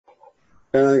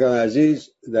شنوندگان عزیز،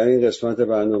 در این قسمت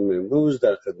برنامه امروز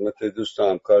در خدمت دوست و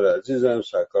همکار عزیزم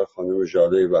سرکار خانم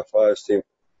ژاله وفا هستیم.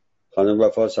 خانم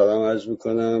وفا سلام عرض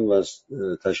میکنم و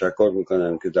تشکر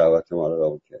میکنم که دعوت ما را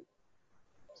قبول کردید.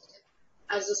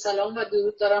 عرض سلام و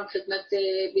درود دارم خدمت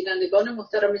بینندگان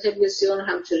محترم تلویزیون،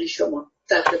 همچنین شما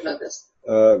در خدمت است.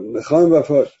 خانم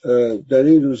وفا، در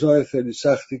این روزهای خیلی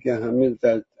سختی که همه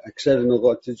در اکثر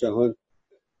نقاط جهان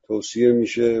توصیه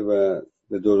میشه و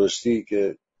به درستی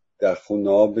که در خونه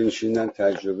ها بنشینن،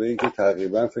 تجربه‌ای که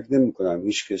تقریبا فکر نمی کنم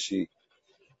هیچ کسی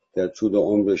در طول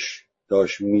عمرش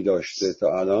داشته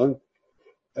تا الان،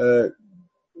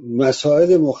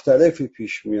 مسائل مختلفی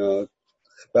پیش میاد.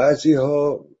 بعضی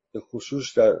ها به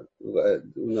خصوص در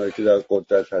اونایی که در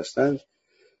قدرت هستن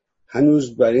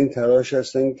هنوز بر این تلاش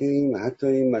هستن که حتی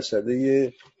این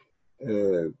مسئله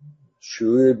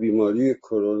شیوع بیماری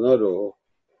کرونا رو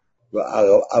و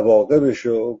عواقبش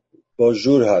رو با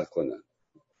زور حل کنن.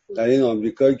 در این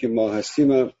آمریکایی که ما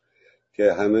هستیم هم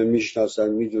که همه میشناسن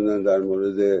میدونن در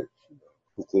مورد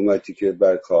حکومتی که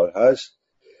بر کار هست،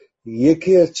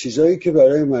 یکی از چیزایی که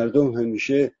برای مردم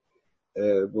همیشه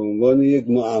به عنوان یک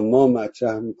معما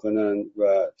مطرح میکنن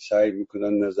و سعی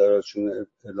میکنن نظراتشون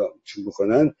اعلام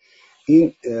بکنن،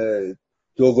 این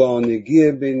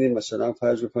دوگانگی بین مثلا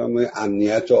فرض بفرمایید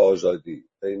امنیت و آزادی،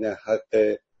 بین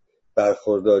حق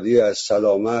برخورداری از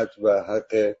سلامت و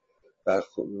حق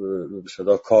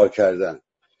کار کردن،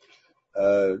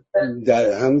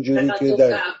 در همونجوری که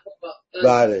در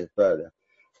بله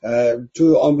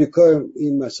تو آمریکا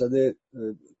این مسئله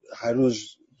هر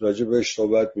روز راجع بهش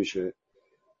صحبت میشه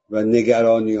و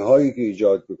نگرانی هایی که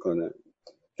ایجاد میکنه.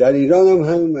 در ایران هم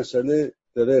همین مسئله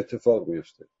داره اتفاق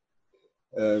میفته.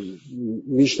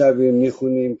 میشنویم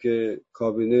میخونیم که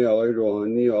کابینه آقای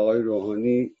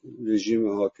روحانی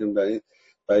رژیم حاکم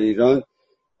بر ایران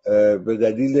به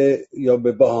دلیل یا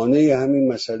به بهانه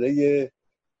همین مسئله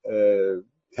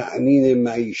تأمین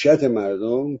معیشت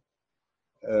مردم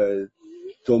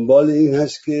دنبال این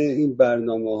هست که این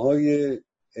برنامه‌های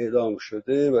اعلام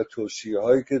شده و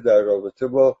توصیه‌هایی که در رابطه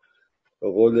با به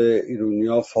قول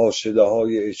ایرونیا فاصله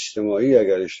های اجتماعی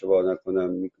اگر اشتباه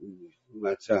نکنم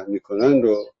مطرح میکنن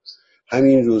رو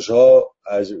همین روزها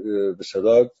از به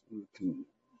صدا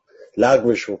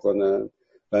لغوش بکنن،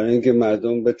 برای اینکه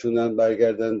مردم بتونن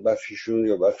برگردن بخششون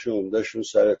یا بخش عمدهشون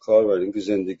سر کار، برای اینکه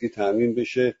زندگی تامین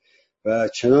بشه. و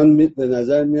چنان به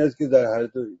نظر میاد که در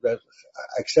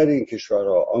اکثر این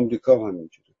کشورها، آمریکا هم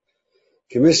همینجوره،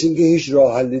 که مثل اینکه هیچ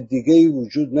راه حل دیگه‌ای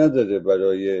وجود نداره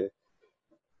برای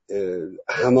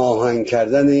هماهنگ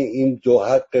کردن این دو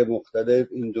حق مختلف،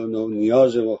 این دو نوع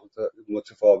نیاز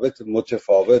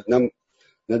متفاوت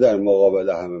نه در مقابل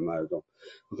همه مردم.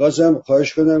 می‌خواستم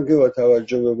خواهش کنم که با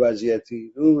توجه به وضعیتی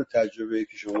و تجربه‌ای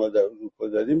که شما در اروپا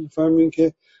داریم بفهمین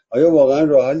که آیا واقعا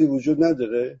راه حلی وجود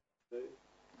نداره؟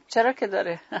 چرا که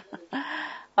داره.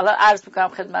 حالا عرض میکنم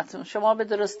خدمتتون، شما به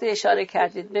درستی اشاره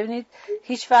کردید. ببینید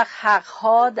هیچ وقت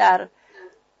حق‌ها در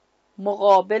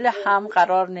مقابل هم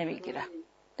قرار نمیگیره،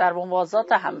 در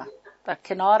موازات همه، در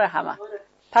کنار همه.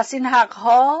 پس این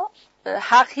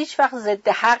حق هیچ وقت ضد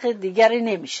حق دیگری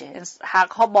نمیشه.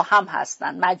 حق‌ها با هم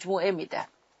هستن، مجموعه میده.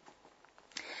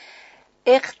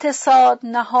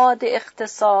 نهاد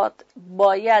اقتصاد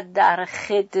باید در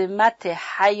خدمت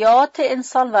حیات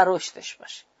انسان و رشدش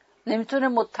باشه. نمیتونه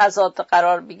متضاد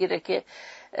قرار بگیره که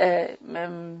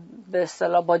به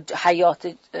اصطلاح با حیات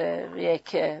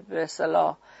یک به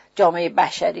اصطلاح جامعه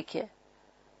بشری، که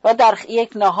و در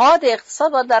یک نهاد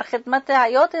اقتصاد و در خدمت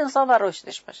حیات انسان و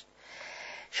رشدش باشه.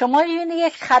 شما میبینید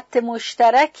یک خط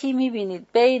مشترکی میبینید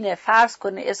بین فرض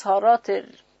کنه اظهارات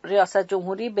ریاست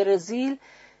جمهوری برزیل،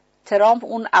 ترامپ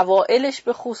اون اوائلش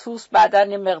به خصوص،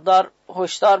 بعدن یه مقدار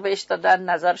هشدار بهش دادن،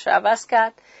 نظرش عوض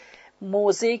کرد،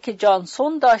 موضعی که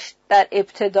جانسون داشت در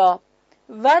ابتدا،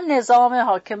 و نظام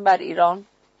حاکم بر ایران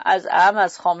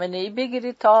از خامنه‌ای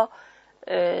بگیرید تا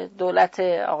دولت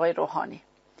آقای روحانی،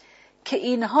 که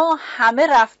اینها همه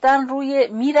رفتن روی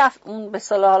اون به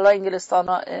اصطلاح حالا انگلستان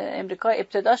و امریکا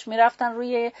ابتداش میرفتن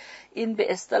روی این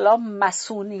به اصطلاح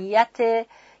مسئولیت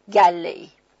گله‌ای.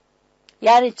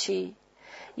 یعنی چی؟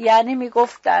 یعنی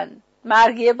میگفتن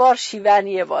مرگ یه بار شیون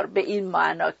یه بار، به این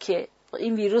معنا که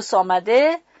این ویروس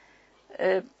آمده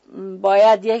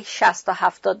باید یک 60 تا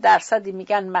 70%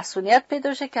 میگن مسئولیت پیدا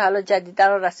بشه، که حالا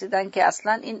جدیدا رسیدن که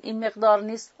اصلا این مقدار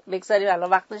نیست، بگذاریم الان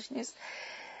وقتش نیست.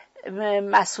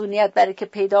 مسئولیت برای که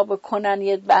پیدا بکنن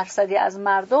یه درصدی از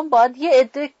مردم باید یه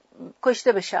عده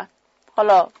کشته بشن.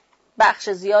 حالا بخش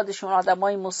زیادشون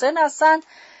آدمای مسن هستن،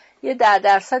 یه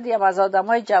 10% هم از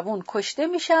آدمای جوان کشته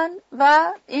میشن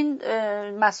و این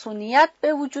مسئولیت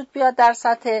به وجود بیاد در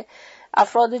سطح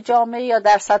افراد جامعه یا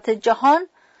در سطح جهان،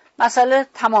 مسئله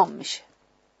تمام میشه.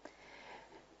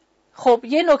 خب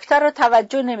یه نکته رو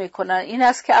توجه نمی‌کنن، این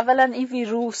است که اولا این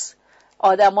ویروس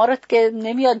آدما رو که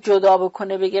نمیاد جدا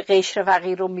بکنه، بگه قشر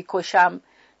فقیر رو میکشم،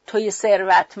 توی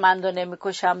ثروتمند رو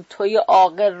نمیکشم، توی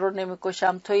عاقل رو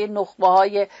نمیکشم، توی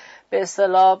نخبه‌های به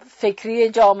اصطلاح فکری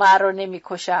جامعه رو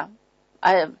نمیکشم.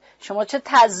 شما چه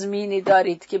تضمینی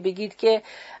دارید که بگید که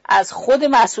از خود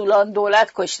مسئولان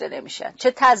دولت کشته نمیشن؟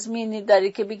 چه تضمینی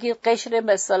دارید که بگید قشر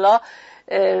به اصطلاح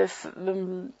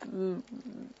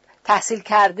تحصیل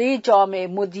کرده جامعه،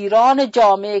 مدیران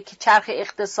جامعه که چرخ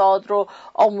اقتصاد رو،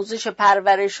 آموزش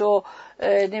پرورش رو،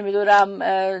 نمیدونم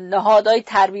نهادهای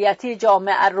تربیتی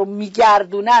جامعه رو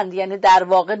میگردونند، یعنی در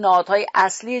واقع نهادهای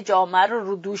اصلی جامعه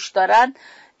رو دوش دارن،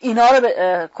 اینا رو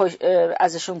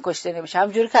ازشون کشته نمیشه.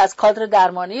 همونجوری که از کادر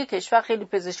درمانی کشور خیلی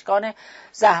پزشکان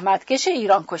زحمتکش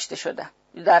ایران کشته شدن،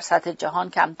 در سطح جهان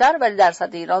کمتر ولی در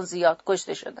سطح ایران زیاد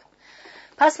کشته شدن.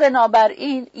 پس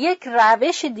بنابراین یک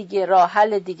روش دیگه، راه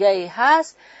حل دیگه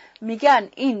هست، میگن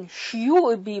این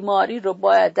شیوع بیماری رو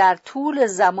باید در طول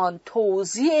زمان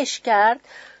توزیعش کرد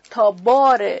تا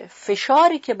بار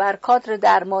فشاری که بر کادر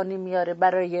درمانی میاره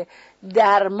برای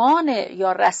درمان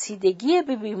یا رسیدگی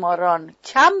به بیماران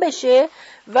کم بشه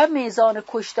و میزان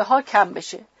کشته ها کم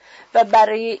بشه. و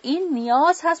برای این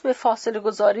نیاز هست به فاصله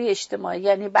گذاری اجتماعی،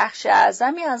 یعنی بخش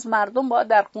اعظمی از مردم باید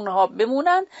در خونه ها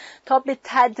بمونن تا به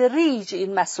تدریج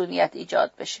این مسئولیت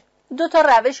ایجاد بشه. دو تا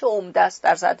روش عمده است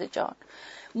در سطح جهان.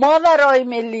 ماورای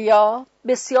ملی‌ها،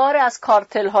 بسیار از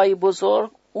کارتل های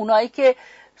بزرگ، اونایی که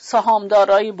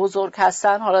سهامدارای بزرگ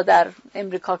هستن، حالا در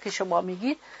امریکا که شما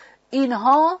میگید،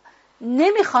 اینها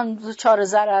نمیخوان دچار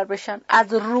ضرر بشن.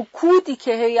 از رکودی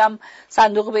که هیم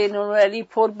صندوق بین‌المللی،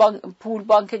 پول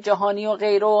بانک جهانی و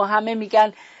غیره و همه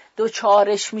میگن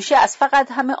دچارش میشه، از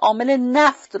فقط همه عامل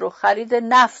نفت رو، خرید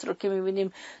نفت رو که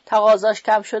میبینیم تقاضاش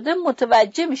کم شده،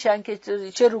 متوجه میشن که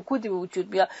چه رکودی به وجود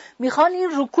میاد. میخوان این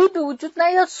رکود به وجود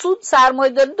نیاد، سود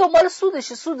سرمایه داری دنبال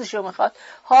سودشو میخواد.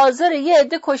 حاضر یه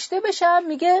عده کشته بشن،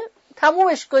 میگه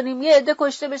تمومش کنیم، یه عده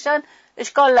کشته بشن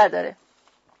اشکال نداره.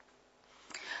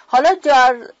 حالا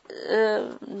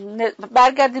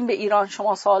برگردیم به ایران.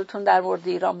 شما سوالتون در مورد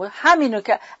ایران بود. همینو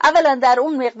که اولا در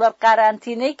اون مقدار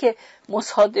قرنطینه که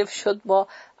مصادف شد با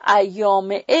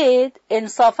ایام عید،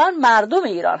 انصافا مردم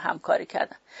ایران همکاری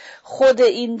کردن. خود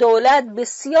این دولت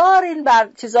بسیار این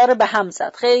چیزا رو به هم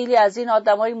زد. خیلی از این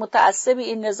آدمای متعصب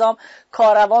این نظام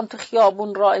کاروان تو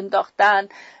خیابون را انداختن،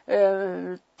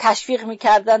 تشویق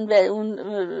میکردن به اون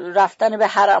رفتن به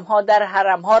حرم‌ها، در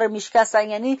حرم‌ها رو میشکستن،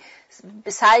 یعنی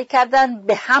سعی کردن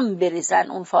به هم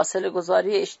بریزن اون فاصله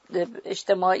گذاری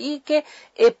اجتماعی که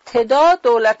ابتدا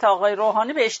دولت آقای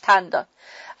روحانی بهش تن داد.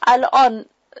 الان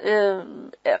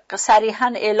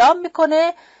صریحاً اعلام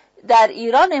میکنه در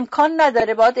ایران امکان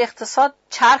نداره، باید اقتصاد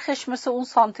چرخش مثل اون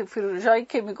سانتریفیوژایی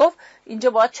که میگفت اینجا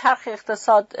باید چرخ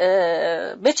اقتصاد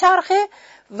بچرخه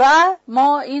و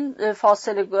ما این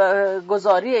فاصله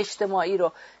گذاری اجتماعی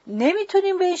رو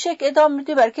نمیتونیم به این شکل ادامه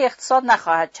بدیم برای که اقتصاد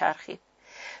نخواهد چرخید.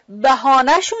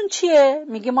 بهانه‌شون چیه؟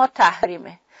 میگه ما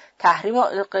تحریم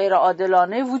غیر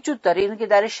عادلانه وجود داره، این که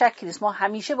در شکی نیست. ما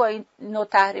همیشه با این نوع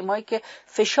تحریم‌هایی که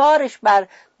فشارش بر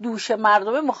دوش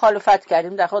مردم مخالفت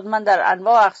کردیم، در خود من در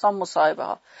انواع و اقسام مصاحبه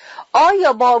ها.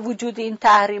 آیا با وجود این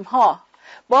تحریم‌ها،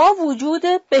 با وجود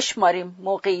بشماریم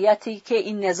موقعیتی که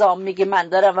این نظام میگه من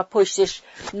دارم و پشتش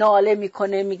ناله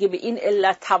میکنه، میگه به این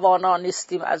علت توانا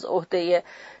نیستیم از عهده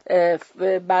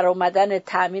برآمدن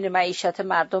تأمین معیشت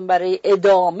مردم برای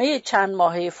ادامه چند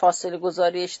ماهه فاصله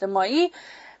گذاری اجتماعی،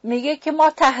 میگه که ما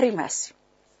تحریم هستیم،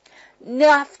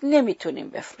 نفت نمیتونیم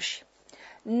بفروشیم.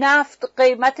 نفت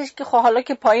قیمتش که حالا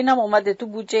که پایینم اومده، تو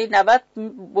بودجه 90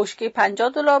 بشکه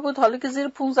 $50 بود، حالا که زیر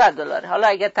 $15. حالا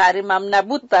اگر تحریم هم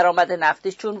نبود درآمد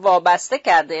نفتش، چون وابسته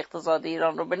کرده اقتصاد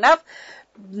ایران رو به نفت،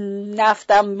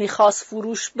 نفتم میخواست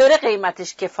فروش بره،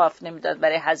 قیمتش کفاف نمیداد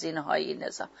برای هزینه های این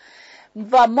نظام.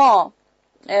 و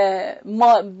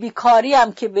ما بیکاری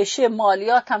هم که بشه،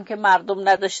 مالیات هم که مردم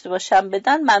نداشته باشن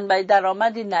بدن، منبع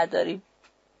درآمدی نداریم.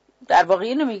 در واقع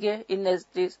اینو میگه این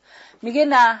نزدیز، میگه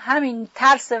نه، همین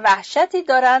ترس وحشتی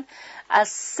دارن از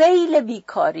سیل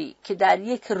بیکاری که در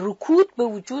یک رکود به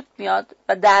وجود میاد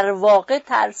و در واقع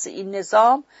ترس این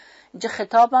نظام. اینجا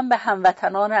خطابم به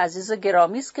هموطنان عزیز و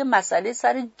گرامی است که مسئله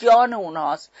سر جان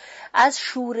اونهاست. از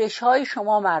شورش های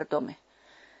شما مردمه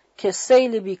که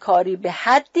سیل بیکاری به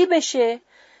حدی بشه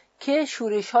که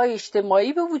شورش های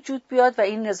اجتماعی به وجود بیاد و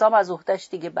این نظام از عهده‌اش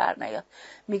دیگه بر نیاد.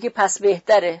 میگه پس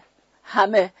بهتره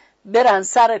همه برن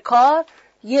سر کار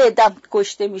یه عده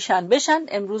کشته میشن بشن.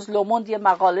 امروز لوموند یه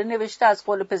مقاله نوشته از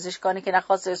قول پزشکانی که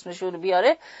نخواست اسمشون رو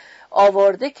بیاره،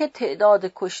 آورده که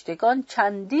تعداد کشتگان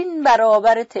چندین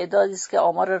برابر تعدادی است که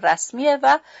آمار رسمیه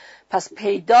و پس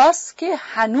پیداست که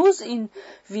هنوز این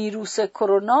ویروس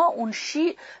کرونا اون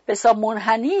بسا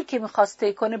منحنی که میخواست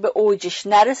طی کنه به اوجش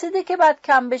نرسیده که بعد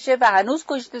کم بشه و هنوز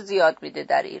کشته زیاد میده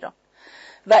در ایران.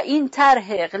 و این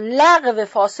طرح لغو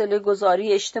فاصله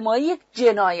گذاری اجتماعی یک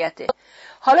جنایته.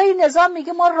 حالا این نظام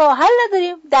میگه ما راه حل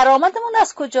نداریم، درآمدمون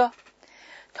از کجا؟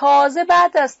 تازه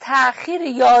بعد از تأخیر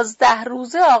 11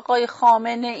 روزه آقای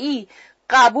خامنه ای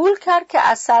قبول کرد که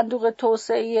از صندوق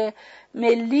توسعه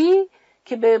ملی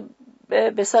که به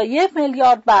 1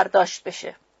 میلیارد برداشت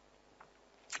بشه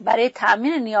برای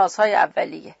تأمین نیازهای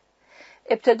اولیه.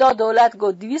 ابتدا دولت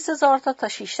گفت 200,000 تا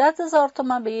 600,000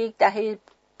 تومان به یک دهه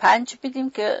 5 بدیم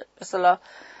که مثلا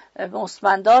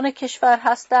مستمندان کشور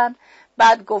هستن.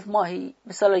 بعد گفت ماهی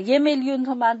مثلا 1 میلیون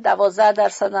تومان،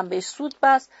 12% هم بهش سود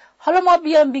بست. حالا ما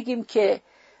بیام بگیم که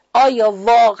آیا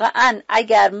واقعا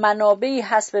اگر منابعی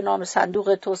هست به نام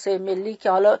صندوق توسعه ملی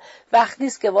که حالا وقت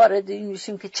نیست که وارد این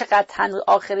میشیم که چقدر هنوز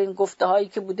آخرین گفته هایی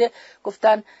که بوده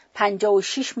گفتن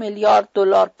 56 میلیارد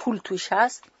دلار پول توش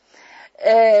هست،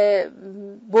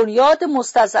 بنیاد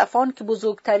مستضعفان که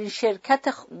بزرگترین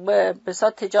شرکت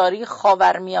بساط تجاری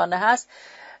خاورمیانه هست،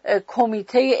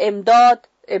 کمیته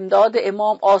امداد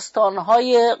امام،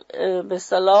 آستانهای به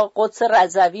اصطلاح قدس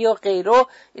رضوی و غیره،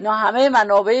 اینا همه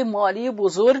منابع مالی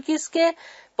بزرگی است که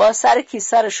با سر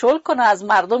کیسه رو شل کنن، از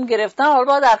مردم گرفتن،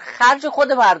 حالا در خرج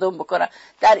خود مردم بکنن.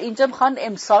 در اینجا میخوان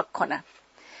امساک کنن.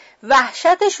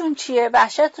 وحشتشون چیه؟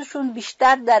 وحشتشون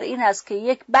بیشتر در این است که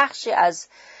یک بخش از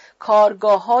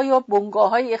کارگاه‌ها یا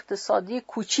بنگاه‌های اقتصادی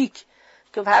کوچیک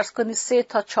که فرض کنید 3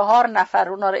 تا 4 نفر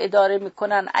اونا رو اداره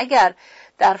میکنن، اگر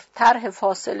در طرح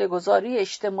فاصله گذاری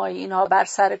اجتماعی اینها بر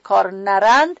سر کار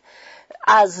نرند،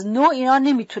 از نوع اینا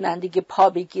نمیتونن دیگه پا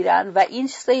بگیرن و این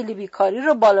سیل بیکاری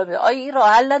رو بالا ببره. آیا این راه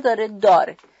حل نداره؟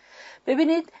 داره.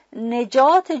 ببینید،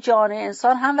 نجات جان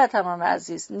انسان هموطنان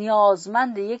عزیز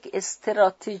نیازمند یک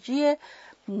استراتژی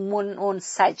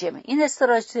منسجمه. این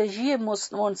استراتژی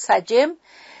منسجم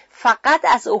فقط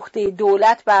از عهده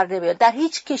دولت بر نمیاد، در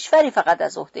هیچ کشوری فقط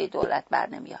از عهده دولت بر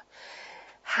نمیاد.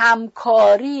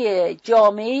 همکاری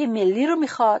جامعه ملی رو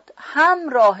میخواد،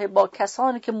 همراه با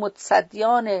کسانی که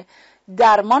متصدیان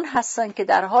درمان هستن که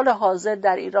در حال حاضر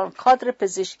در ایران کادر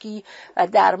پزشکی و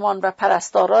درمان و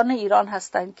پرستاران ایران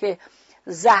هستن که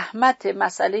زحمت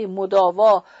مسئله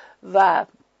مداوا و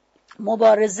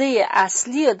مبارزه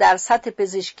اصلی در سطح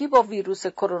پزشکی با ویروس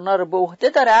کرونا رو به عهده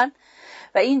دارن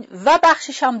و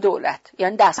بخشش هم دولت،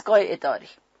 یعنی دستگاه اداری.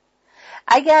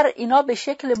 اگر اینا به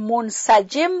شکل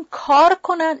منسجم کار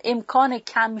کنن، امکان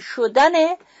کم شدن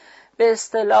به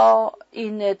اصطلاح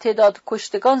این تعداد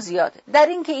کشتگان زیاده. در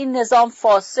اینکه این نظام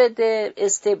فاسد،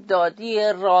 استبدادی،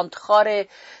 راندخار،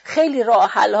 خیلی راه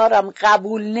حل ها هم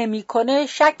قبول نمیکنه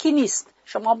شکی نیست.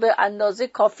 شما به اندازه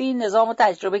کافی نظام رو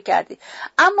تجربه کردید.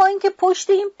 اما اینکه پشت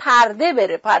این پرده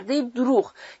بره، پرده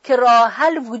دروغ که راه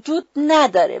حل وجود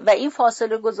نداره و این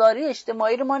فاصله گذاری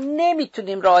اجتماعی رو ما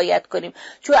نمیتونیم رعایت کنیم،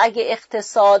 چون اگه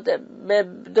اقتصاد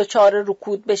دچار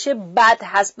رکود بشه بد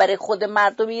هست برای خود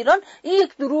مردم ایران، این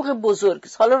یک دروغ بزرگ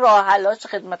است. حالا راه حلش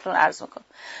خدمتتون عرض میکنم.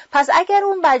 پس اگر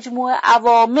اون مجموعه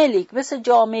عواملی مثل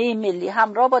جامعه ملی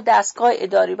همراه با دستگاه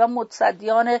اداری و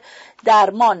متصدیان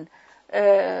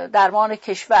درمان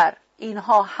کشور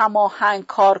اینها هماهنگ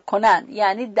کار کنن،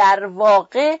 یعنی در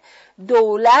واقع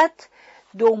دولت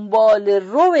دنبال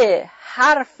رو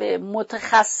حرف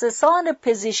متخصصان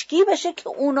پزشکی بشه که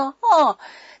اونها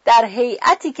در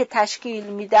هیئتی که تشکیل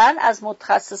میدن از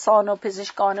متخصصان و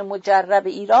پزشکان مجرب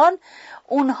ایران،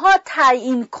 اونها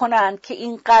تعیین کنن که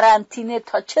این قرنطینه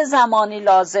تا چه زمانی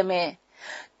لازمه،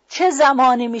 چه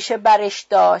زمانی میشه برش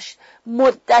داشت،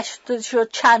 مدتش و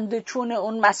چند چون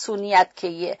اون مسئولیت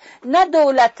کیه. نه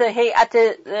دولت هیئت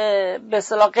به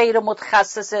اصطلاح غیر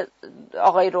متخصص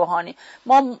آقای روحانی.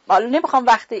 ما حالا نمیخوام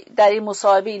وقتی در این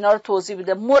مصاحبه اینا رو توضیح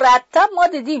بده. مرتب ما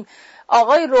دیدیم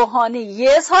آقای روحانی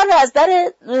یه اظهار از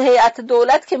در هیئت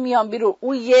دولت که میان بیرون،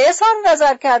 اون یه اظهار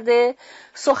نظر کرده،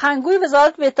 سخنگوی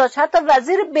وزارت بهداشت، حتی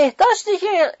وزیر بهداشتی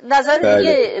که نظر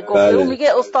دیگه گفته. اون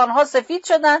میگه استانها سفید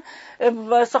شدن،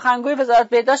 سخنگوی وزارت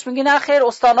بهداشت میگه نه خیر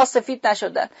استانها سفید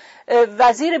نشدن.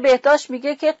 وزیر بهداشت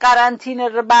میگه که قرنطینه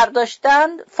رو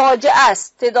برداشتن فاجعه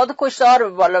است، تعداد کشته‌ها رو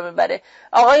به بالا میبره.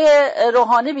 آقای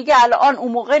روحانی میگه الان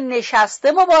اون موقع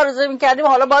نشسته مبارزه میکردیم،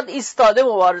 حالا باید ایستاده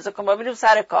مبارزه کنیم، بریم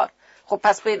سر کار. خب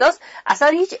پس پیداست اصلا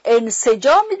هیچ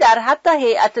انسجامی در حتی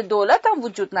هیئت دولت هم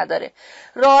وجود نداره.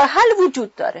 راه حل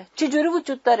وجود داره. چجوری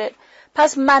وجود داره؟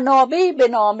 پس منابعی به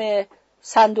نام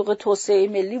صندوق توسعه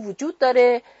ملی وجود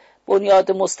داره،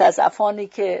 بنیاد مستضعفانی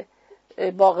که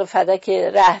باغ فدک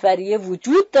رهبری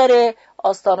وجود داره،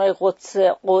 آستانهای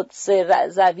قدس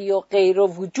رضوی و غیره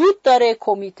وجود داره،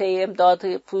 کمیته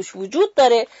امداد پوش وجود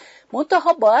داره.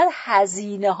 منتها باید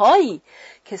هزینه هایی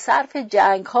که صرف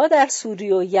جنگ ها در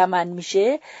سوریه و یمن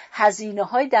میشه، هزینه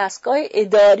های دستگاه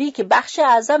اداری که بخش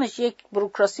اعظمش یک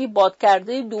بروکراسی باد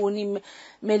کرده 2.5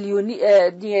 میلیونی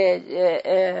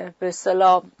به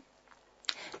اصطلاح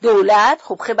دولت،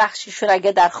 خب خیلی بخشیشون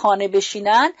اگه در خانه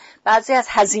بشینن بعضی از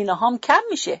هزینه هم کم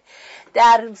میشه.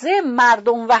 در ضمن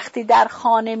مردم وقتی در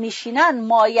خانه میشینن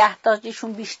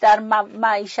مایحتاجشون بیشتر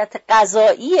معیشت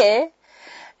غذاییه،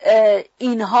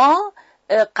 اینها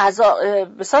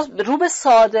رو به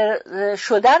صادر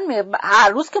شدن هر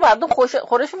روز که مردم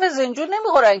خورشون به زنجون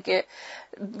نمیخورن که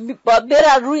باید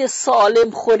برن روی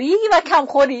سالم خوری و کم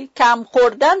خوری. کم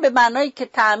خوردن به معنایی که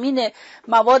تأمین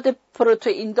مواد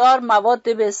پروتئین دار،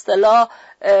 مواد به اصطلاح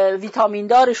ویتامین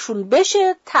دارشون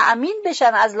بشه، تأمین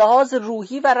بشن از لحاظ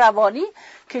روحی و روانی،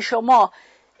 که شما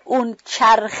اون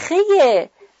چرخه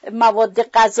مواد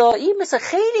غذایی مثل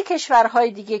خیلی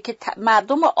کشورهای دیگه که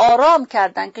مردم آرام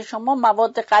کردن که شما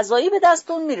مواد غذایی به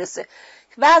دستون میرسه.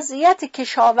 وضعیت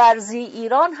کشاورزی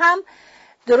ایران هم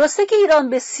درسته که ایران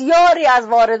بسیاری از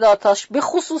وارداتاش به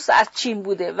خصوص از چین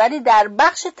بوده، ولی در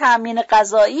بخش تامین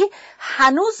غذایی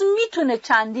هنوز میتونه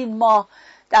چندین ماه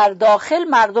در داخل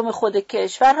مردم خود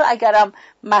کشور رو اگرم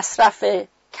مصرف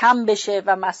کم بشه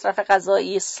و مصرف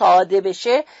غذایی ساده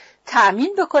بشه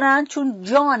تأمین بکنن، چون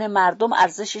جان مردم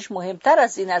ارزشش مهمتر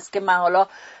از این است که من حالا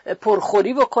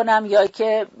پرخوری بکنم یا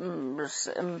که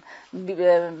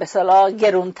به اصطلاح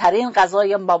گرونترین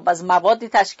غذای از موادی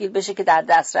تشکیل بشه که در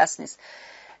دسترس نیست.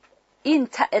 این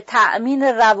تأمین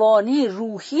روانی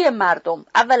روحی مردم،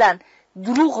 اولا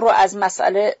دروغ رو از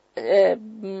مسئله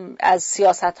از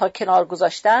سیاست ها کنار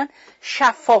گذاشتن،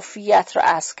 شفافیت رو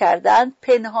عصر کردن،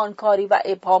 پنهانکاری و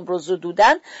ابهام رو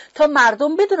زدودن تا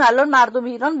مردم بدون. الان مردم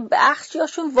ایران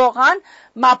بخشیاشون واقعا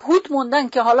مبهوت موندن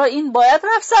که حالا این باید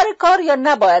رفت سر کار یا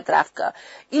نباید رفت کار،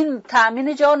 این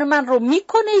تأمین جان من رو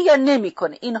میکنه یا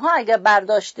نمیکنه. اینها اگر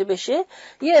برداشته بشه،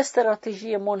 یه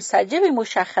استراتژی منسجمی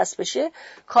مشخص بشه،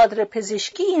 کادر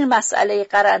پزشکی این مسئله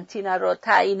قرنطینه رو،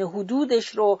 تعیین حدودش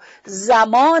رو،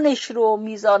 زمانش رو،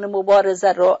 میزان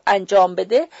مبارزه رو انجام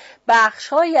بده.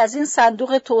 بخش‌هایی از این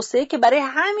صندوق توسعه که برای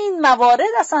همین موارد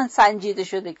اصلا سنجیده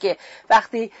شده که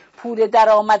وقتی پول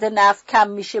درآمد نفت کم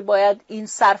میشه باید این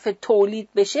صرف تولید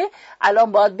بشه،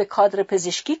 الان باید به کادر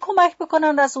پزشکی کمک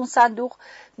بکنن از اون صندوق،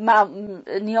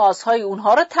 نیازهای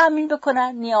اونها رو تامین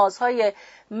بکنن، نیازهای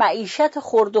معیشت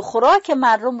خورد و خوراک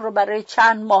مردم رو برای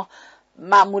چند ماه،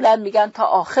 معمولا میگن تا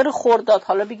آخر خرداد،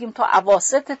 حالا بگیم تا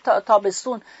اواسط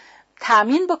تابستون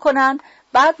تامین بکنن.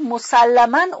 بعد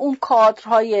مسلماً اون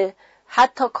کادرهای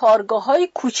حتی کارگاه‌های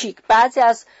کوچیک، بعضی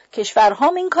از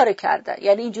کشورها این کار کردن،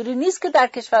 یعنی اینجوری نیست که در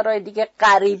کشورهای دیگه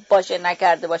غریب باشه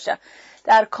نکرده باشن،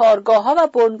 در کارگاه‌ها و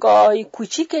بنگاه‌های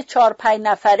کوچیک 4-5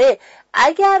 نفره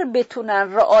اگر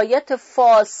بتونن رعایت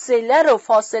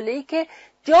فاصله‌ای که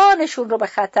جانشون رو به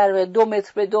خطر به 2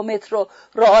 متر به 2 متر رو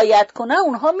رعایت کنن،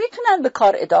 اونها میتونن به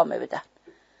کار ادامه بدن.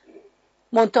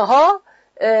 منتها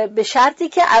به شرطی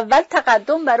که اول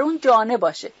تقدم بر اون جانه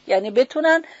باشه، یعنی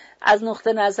بتونن از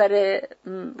نقطه نظر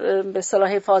به اصطلاح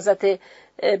حفاظت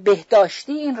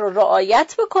بهداشتی این رو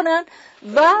رعایت بکنن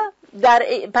و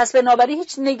پس بنابراین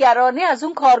هیچ نگرانی از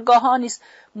اون کارگاه ها نیست.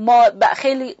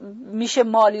 خیلی میشه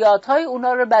مالیات های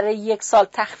اونا رو برای 1 سال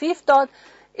تخفیف داد،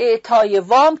 اعطای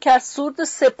وام کرد، سود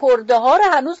سپرده ها رو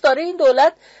هنوز داره این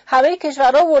دولت، همه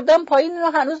کشورها وردن پایین،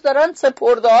 اینو هنوز دارن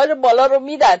سپرده ها رو بالا رو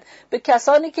میدن به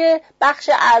کسانی که بخش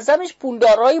اعظمش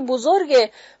پولدارای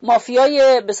بزرگ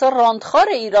مافیای بسیار راندخار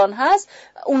ایران هست،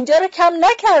 اونجا رو کم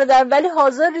نکردن، ولی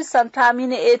حاضر نیستن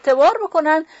تامین اعتبار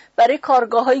بکنن برای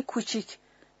کارگاه های کوچیک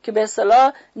که به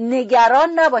اصطلاح نگران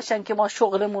نباشن که ما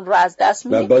شغلمون رو از دست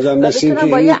میدیم. و بازم مثل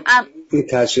که این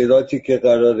تسهیلاتی که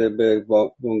قراره به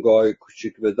بنگاه‌های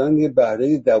کوچیک بدن یه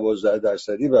بهره 12%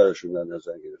 براشون در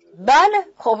نظر گرفته. بله،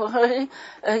 خب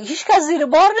هیچ کس زیر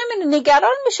بار نمیره،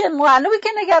 نگران میشه، معلومه که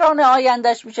نگران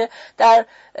آیندهش میشه، در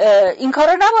این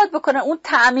کارو نباید بکنه. اون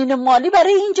تأمین مالی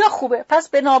برای اینجا خوبه. پس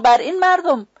بنابراین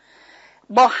مردم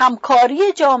با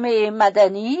همکاری جامعه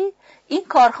مدنی این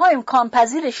کارها امکان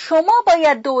پذیر. شما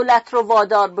باید دولت رو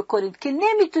وادار بکنید که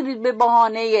نمیتونید به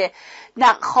بهانه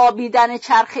خوابیدن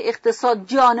چرخ اقتصاد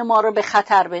جان ما رو به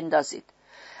خطر بندازید.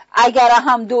 اگر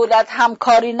هم دولت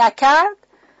همکاری نکرد،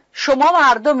 شما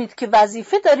مردمید که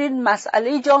وظیفه دارید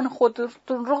مسئله جان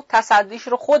خودتون رو، تصدیش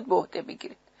رو خود به عهده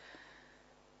بگیرید.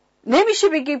 نمیشه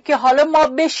بگیم که حالا ما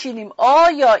بشینیم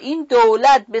آیا این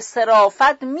دولت به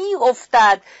صرافت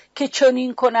میافتد که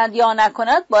چنین کند یا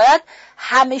نکند. باید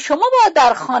همه شما باید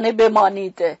در خانه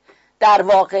بمانید. در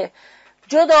واقع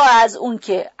جدا از اون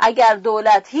که اگر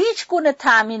دولت هیچ گونه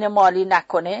تأمین مالی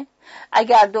نکنه،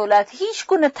 اگر دولت هیچ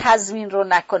گونه تضمین رو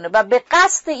نکنه و به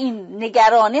قصد این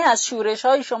نگرانی از شورش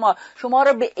های شما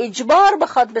رو به اجبار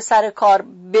بخواد به سر کار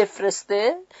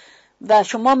بفرسته و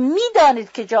شما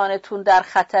میدانید که جانتون در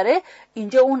خطره،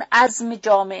 اینجا اون عزم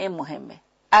جامعه مهمه.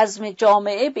 عزم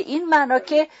جامعه به این معنا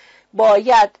که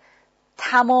باید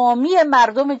تمامی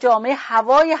مردم جامعه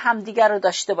هوای همدیگر رو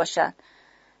داشته باشن،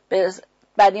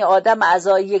 بنی آدم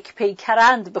اعضای یک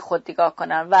پیکرند به خود نگاه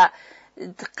کنن و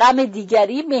غم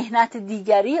دیگری، مهنت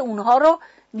دیگری اونها رو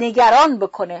نگران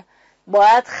بکنه.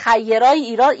 باید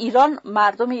خیرای ایران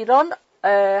مردم ایران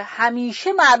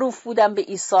همیشه معروف بودن به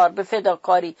ایثار، به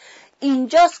فداکاری.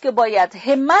 اینجاست که باید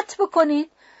همت بکنید،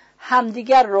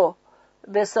 همدیگر رو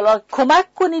به اصطلاح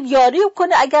کمک کنید، یاری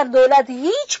کنید. اگر دولت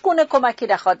هیچ گونه کمکی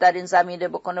نخواد در این زمینه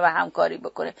بکنه و همکاری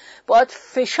بکنه، باید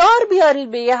فشار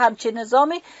بیارید به یه همچین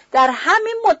نظامی در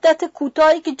همین مدت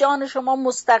کوتاهی که جان شما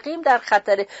مستقیم در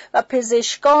خطره و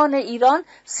پزشکان ایران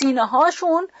سینه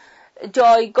هاشون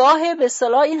جایگاه به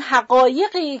اصطلاح این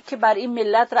حقایقی که بر این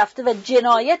ملت رفته و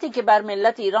جنایتی که بر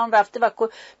ملت ایران رفته و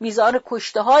میزان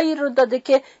کشته هایی رو داده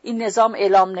که این نظام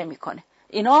اعلام نمیکنه.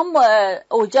 اینا هم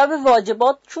اوجب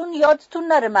واجبات چون یادتون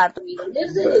نره مردم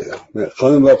ایران.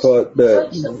 خانم وفا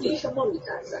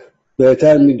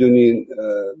بهتر میدونین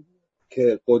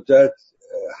که قدرت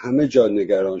همه جا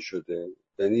نگران شده.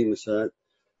 یعنی مثلا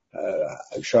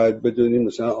شاید بدونین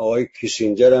مثلا آقای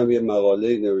کیسینجر هم یه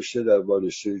مقاله نوشته در وال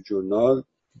استریت جورنال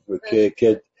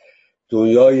که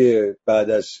دنیای بعد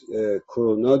از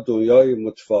کرونا دنیای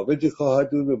متفاوتی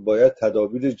خواهد بود و باید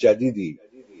تدابیر جدیدی.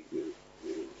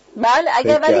 بله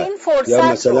اگر ولی این فرصت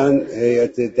یا مثلا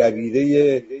هیئت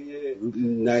دبیره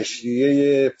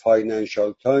نشریه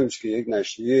فاینانشال تایمز که یک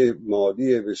نشریه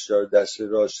مالی بسیار دست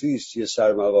راستی است یه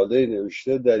سرمقاله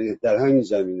نوشته در همین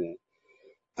زمینه.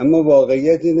 اما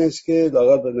واقعیت این است که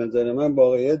لااقل به نظر من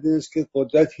واقعیت این است که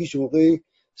قدرت هیچ موقعی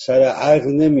سر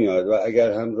عقل نمیاد و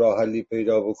اگر هم راه حلی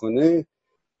پیدا بکنه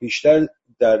بیشتر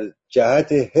در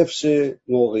جهت حفظ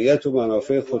موقعیت و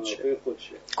منافع خودشه.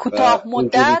 کوتاه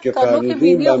مدت تا نوک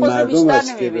ویدیو خود مردم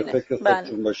است که نمیبینه. به فکر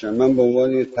خودشون باشن. من به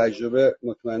عنوان تجربه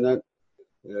مطمئنا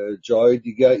جای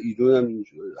دیگر ایران هم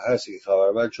هست این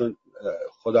خبر، من چون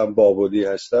خودم بابلی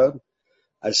هستم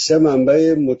از 3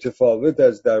 منبع متفاوت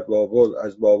از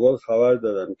بابل خبر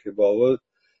دارم که بابل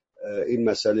این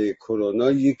مسئله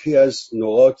کرونا یکی از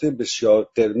نقاط بسیار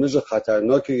قرمز و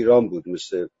خطرناک ایران بود،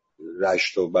 مثل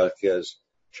رشت و برخی از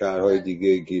شهرهای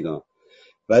دیگه گیلان.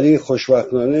 ولی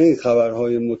خوشبختانه این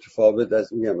خبرهای متفاوت از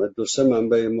 2-3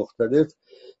 منبع مختلف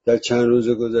در چند روز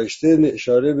گذشته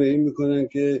اشاره به این میکنن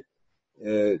که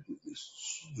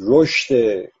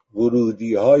رشد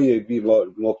ورودی های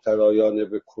مبتلایان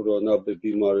به کرونا به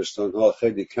بیمارستان ها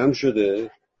خیلی کم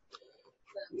شده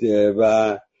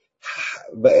و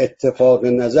اتفاق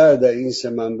نظر در این 3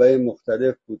 منبع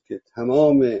مختلف بود که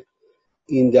تمام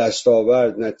این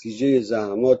دستاورد نتیجه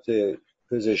زحمات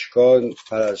پزشکان،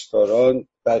 پرستاران،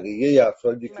 بقیه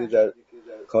افرادی که در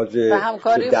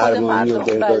کادر درمانی و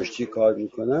بهداشتی کار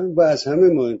میکنن و از همه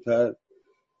مهمتر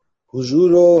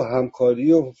حضور و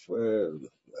همکاری و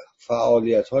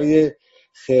فعالیت‌های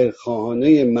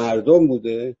خیرخواهانه مردم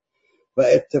بوده و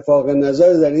اتفاق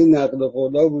نظر در این نقل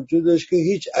قول‌ها وجود داشت که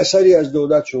هیچ اثری از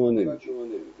دولت شما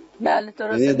نمی‌بینید. بله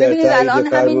درسته. یعنی در تایید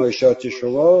فرمایشات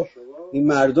شما این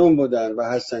مردم بودن و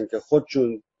هستن که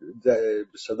خودشون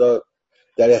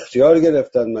در اختیار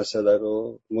گرفتن مسئله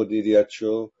رو،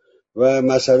 مدیریتشو و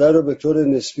مسئله رو به طور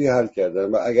نسبی حل کردن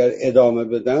و اگر ادامه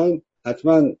بدن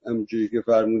حتما همونجوری که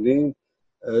فرمودین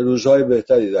روزهای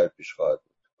بهتری در پیش خواهد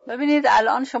بود. ببینید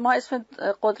الان شما اسم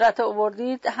قدرت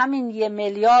آوردید، همین 1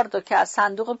 میلیارد رو که از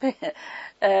صندوق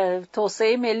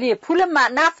توسعه ملی پول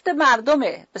نفت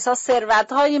مردمه، مثلا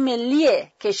ثروت‌های ملی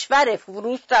کشور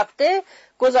فروش رفته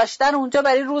گذاشتن اونجا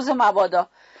برای روز مبادا.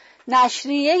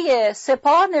 نشریه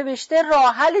سپاه نوشته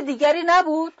راه حل دیگری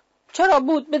نبود. چرا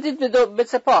بود؟ بدید به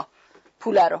سپاه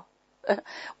پول رو.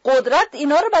 قدرت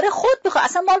اینا رو برای خود بخواد،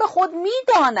 اصلا مال خود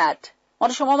میداند،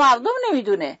 مال شما مردم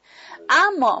نمیدونه.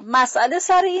 اما مسئله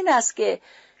سر این است که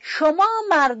شما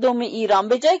مردم ایران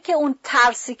به جای که اون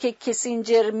ترسی که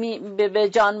کیسینجر به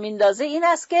جان میندازه این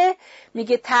است که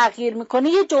میگه تغییر میکنه.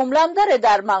 یه جمله هم داره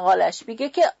در مقالش، میگه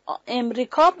که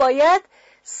امریکا باید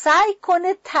سعی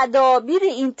کنه تدابیر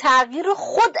این تغییر رو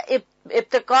خود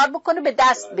ابتکار بکنه، به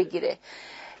دست بگیره.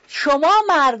 شما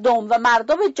مردم و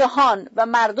مردم جهان و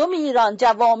مردم ایران،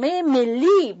 جوامع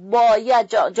ملی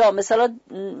باید مثلا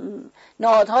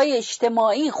نهادهای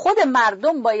اجتماعی، خود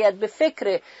مردم باید به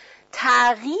فکر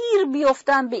تغییر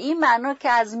بیفتن، به این معنا که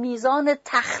از میزان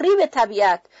تخریب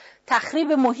طبیعت،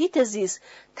 تخریب محیط زیست،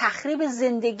 تخریب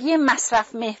زندگی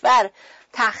مصرف محور،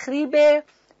 تخریب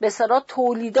به اصطلاح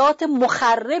تولیدات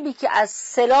مخربی که از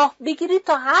سلاح بگیرید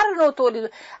تا هر نوع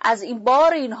تولید، از این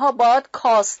بار اینها باید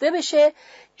کاسته بشه.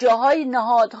 جاهای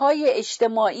نهادهای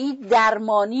اجتماعی،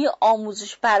 درمانی،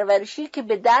 آموزش پرورشی که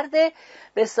به درد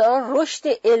به اصطلاح رشد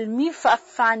علمی و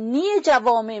فنی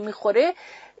جوامع میخوره،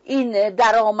 این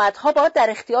درآمدها باید در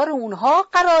اختیار اونها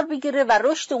قرار بگیره و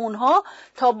رشد اونها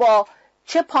تا با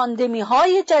چه پاندمی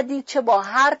های جدید، چه با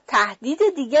هر تهدید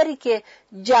دیگری که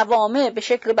جوامع به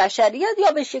شکل بشریت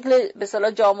یا به شکل به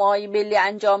اصطلاح جامعه های ملی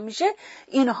انجام میشه،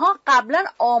 اینها قبلا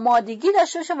آمادگی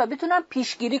داشته باشن و بتونن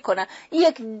پیشگیری کنن. این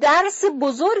یک درس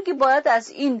بزرگی باید از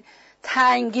این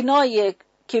تنگنای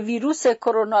که ویروس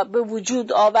کرونا به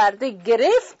وجود آورده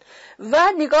گرفت و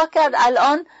نگاه کرد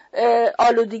الان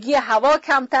آلودگی هوا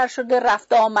کمتر شده،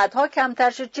 رفت آمدها کمتر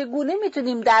شده، چگونه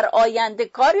میتونیم در آینده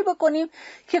کاری بکنیم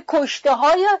که کشته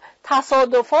های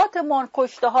تصادفاتمان،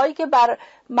 کشته هایی که بر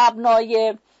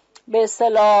مبنای به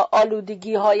اصطلاح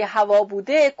آلودگی های هوا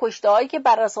بوده، کشته هایی که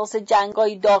بر اساس جنگ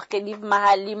های داخلی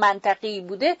محلی منطقی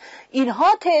بوده،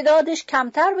 اینها تعدادش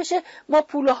کمتر بشه، ما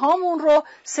پول هامون رو،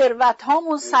 ثروت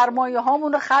هامون، سرمایه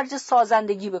هامون رو خرج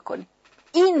سازندگی بکنیم.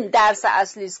 این درس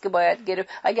اصلی است که باید گرفت،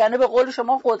 اگرنه به قول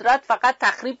شما قدرت فقط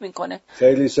تخریب میکنه.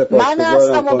 خیلی سپاسگزارم. من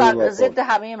هستم و بر ضد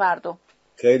همه مردم.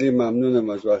 خیلی ممنونم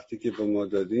از وقتی که به ما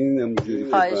دادین. همونجوری که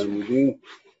فرمودین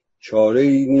چاره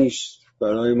ای نیست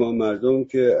برای ما مردم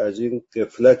که از این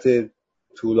غفلت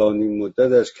طولانی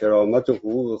مدت از کرامت و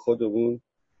حقوق خودمون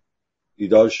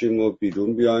بیدار شیم و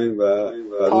بیرون بیایم و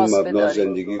بر اون مبنا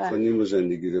زندگی کنیم و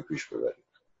زندگی رو پیش ببریم.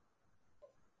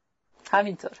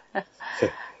 همینطور.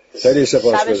 خیلی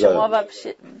سپاسگزارم. شب شما و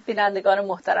بینندگان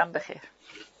محترم بخیر.